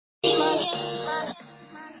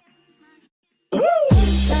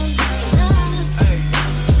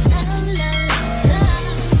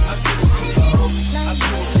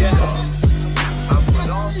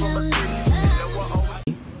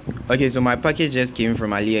Okay, so my package just came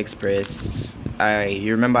from Aliexpress.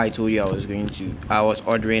 You remember I told you I was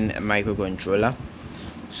ordering a microcontroller.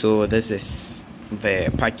 So this is the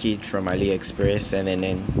package from Aliexpress, and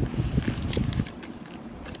then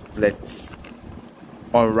let's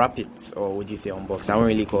unwrap it, or would you say unbox? I don't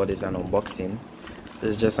really call this an unboxing.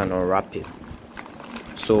 This is just an unwrap it.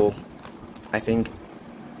 So I think,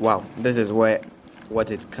 wow, this is what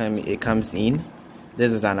it comes in.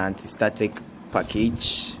 This is an anti-static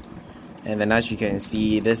package, and then as you can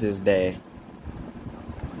see, this is the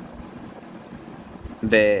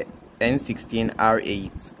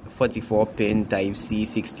N16R8 44-pin Type-C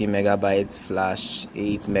 60 megabytes flash,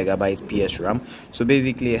 8 megabytes PS RAM. So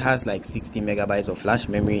basically it has like 60 megabytes of flash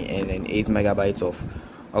memory and then 8 megabytes of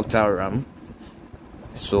octal RAM.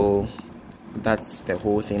 So that's the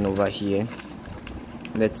whole thing over here.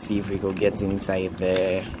 Let's see if we could get inside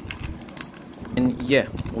there. And yeah,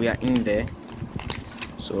 we are in there.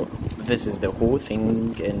 So this is the whole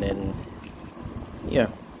thing, and then yeah,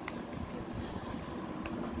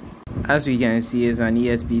 as we can see, it's an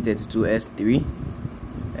esp32 S3,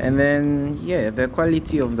 and then yeah, the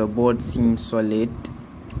quality of the board seems solid.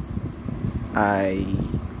 I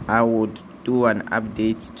would do an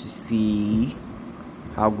update to see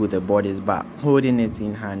how good the board is, but holding it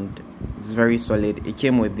in hand, it's very solid. It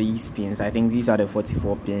came with these pins. I think these are the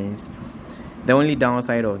 44 pins. The only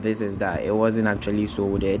downside of this is that it wasn't actually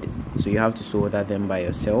soldered, so you have to solder them by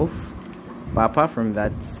yourself. But apart from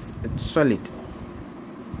that, it's solid.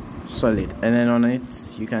 And then on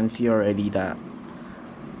it, you can see already that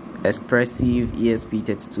expressive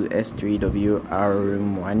esp32 S3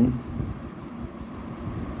 WROM1.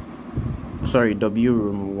 Sorry,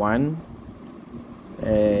 WROM1.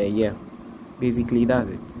 Yeah, basically that's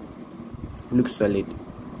it. Looks solid.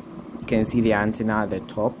 You can see the antenna at the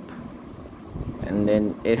top, and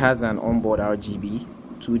then it has an onboard RGB,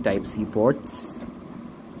 2 Type-C ports,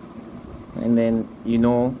 and then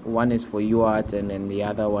one is for UART and then the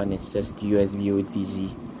other one is just USB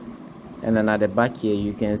OTG. And then at the back here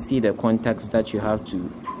you can see the contacts that you have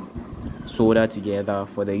to solder together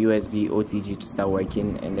for the USB OTG to start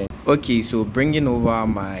working. And then okay, so bringing over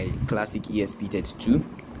my classic esp32.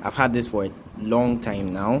 I've had this for a long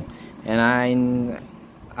time now, and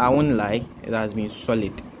I won't lie, it has been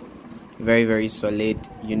solid, very, very solid.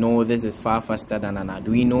 This is far faster than an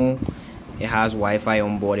Arduino. It has Wi-Fi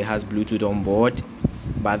on board, it has Bluetooth on board,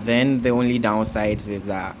 but then the only downsides is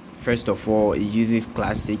that first of all, it uses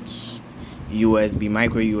classic USB,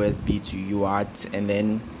 micro USB to UART, and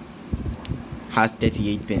then has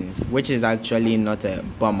 38 pins, which is actually not a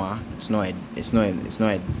bummer. It's not a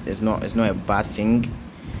bad thing,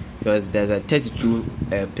 because there's a 32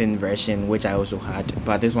 pin version which I also had,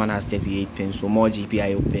 but this one has 38 pins, so more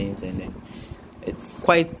GPIO pins, and then it's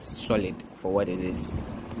quite solid for what it is.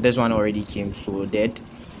 This one already came soldered,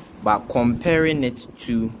 but comparing it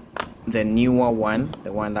to the newer one,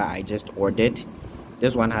 the one that I just ordered,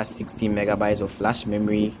 this one has 60 megabytes of flash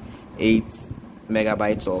memory, 8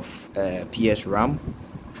 megabytes of PS RAM,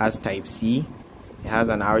 has Type-C, it has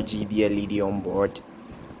an RGB LED on board,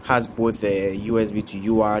 has both the USB to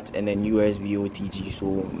UART and then USB OTG,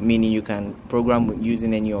 so meaning you can program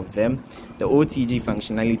using any of them. The OTG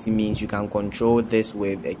functionality means you can control this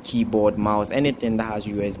with a keyboard, mouse, anything that has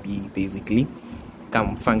USB basically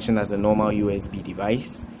can function as a normal USB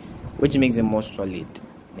device, which makes it more solid.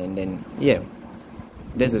 And then yeah,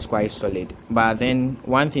 this is quite solid. But then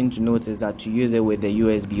one thing to note is that to use it with the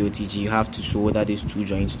USB OTG, you have to solder these two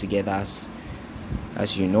joints together,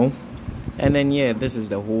 as you know. And then yeah, this is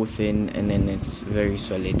the whole thing, and then it's very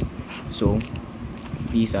solid. So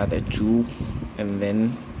these are the two, and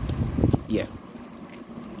then yeah,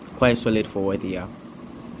 quite solid for what they are.